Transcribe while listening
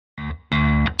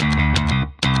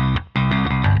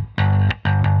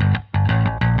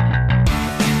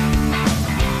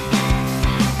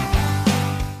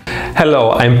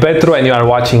Hello, I'm Petru and you are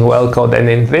watching WellCode, and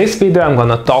in this video I'm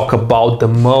gonna talk about the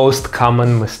most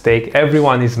common mistake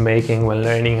everyone is making when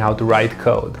learning how to write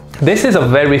code. This is a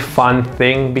very fun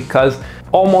thing because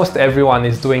almost everyone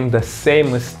is doing the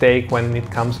same mistake when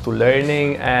it comes to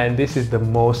learning, and this is the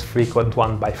most frequent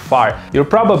one by far. You're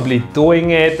probably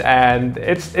doing it and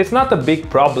it's not a big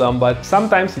problem, but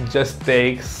sometimes it just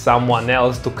takes someone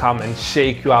else to come and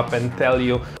shake you up and tell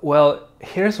you, well,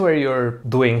 here's where you're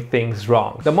doing things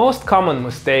wrong. The most common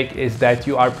mistake is that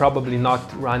you are probably not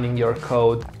running your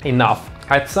code enough.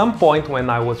 At some point when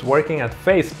I was working at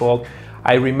Facebook,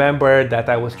 I remember that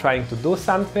I was trying to do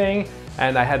something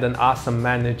and I had an awesome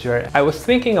manager. I was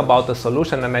thinking about a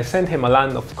solution and I sent him a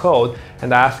line of code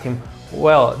and I asked him,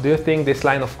 well, do you think this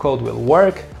line of code will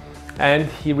work? And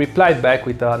he replied back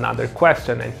with another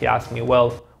question and he asked me,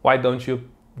 well, why don't you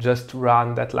just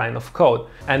run that line of code?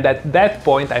 And at that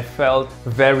point I felt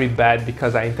very bad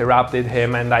because I interrupted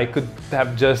him and I could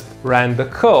have just ran the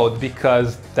code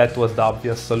because that was the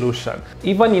obvious solution.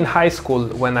 Even in high school,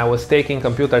 when I was taking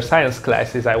computer science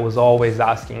classes, I was always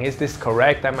asking, is this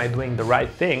correct? Am I doing the right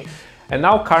thing? And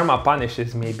now karma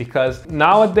punishes me because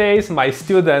nowadays my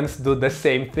students do the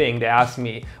same thing. They ask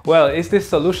me, well, is this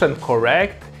solution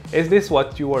correct? Is this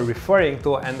what you were referring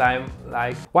to? And I'm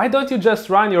like, why don't you just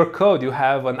run your code? You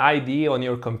have an IDE on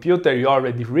your computer, you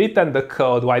already written the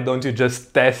code, why don't you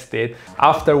just test it?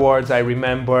 Afterwards, I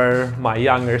remember my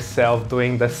younger self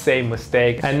doing the same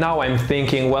mistake. And now I'm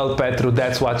thinking, well, Petru,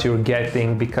 that's what you're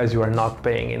getting because you are not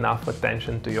paying enough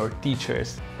attention to your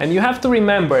teachers. And you have to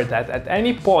remember that at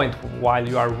any point while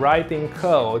you are writing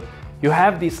code, you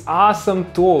have this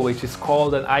awesome tool which is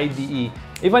called an IDE.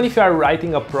 Even if you are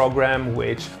writing a program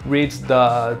which reads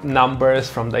the numbers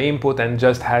from the input and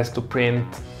just has to print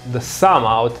the sum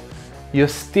out, you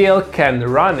still can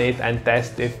run it and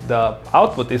test if the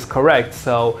output is correct.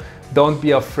 So don't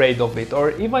be afraid of it.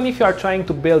 Or even if you are trying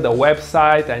to build a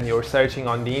website and you're searching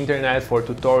on the internet for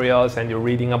tutorials and you're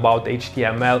reading about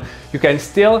HTML, you can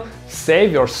still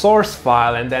save your source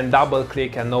file and then double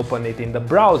click and open it in the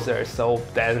browser. So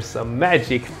there's a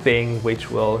magic thing which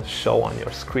will show on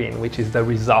your screen, which is the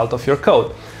result of your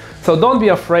code. So don't be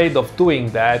afraid of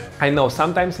doing that. I know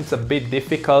sometimes it's a bit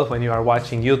difficult when you are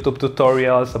watching YouTube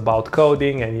tutorials about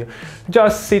coding and you're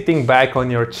just sitting back on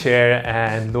your chair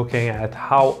and looking at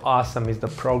how awesome is the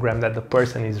program that the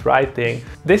person is writing.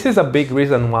 This is a big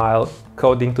reason why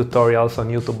coding tutorials on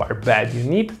YouTube are bad. You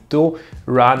need to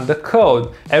run the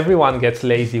code. Everyone gets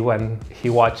lazy when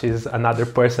he watches another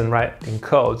person writing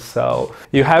code. So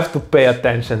you have to pay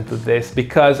attention to this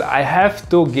because I have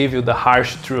to give you the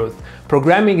harsh truth.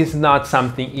 Programming is not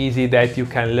something easy that you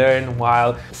can learn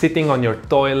while sitting on your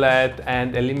toilet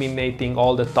and eliminating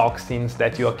all the toxins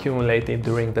that you accumulated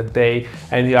during the day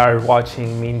and you are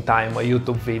watching meantime a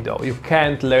YouTube video. You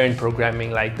can't learn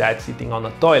programming like that sitting on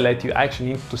a toilet. You actually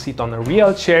need to sit on a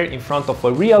real chair in front of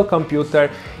a real computer,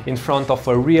 in front of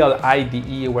a real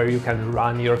IDE where you can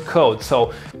run your code.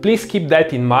 So please keep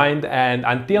that in mind, and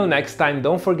until next time,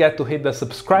 don't forget to hit the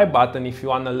subscribe button if you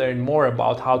want to learn more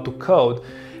about how to code.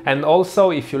 And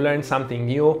also, if you learned something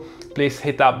new, please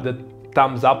hit up the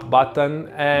thumbs up button.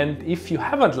 And if you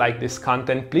haven't liked this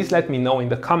content, please let me know in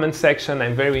the comment section.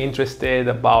 I'm very interested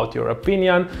about your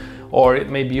opinion, or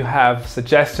maybe you have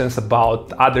suggestions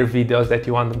about other videos that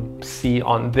you want to see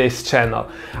on this channel.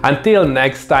 Until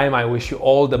next time, I wish you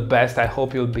all the best. I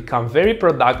hope you'll become very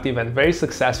productive and very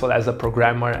successful as a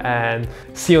programmer, and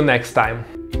see you next time.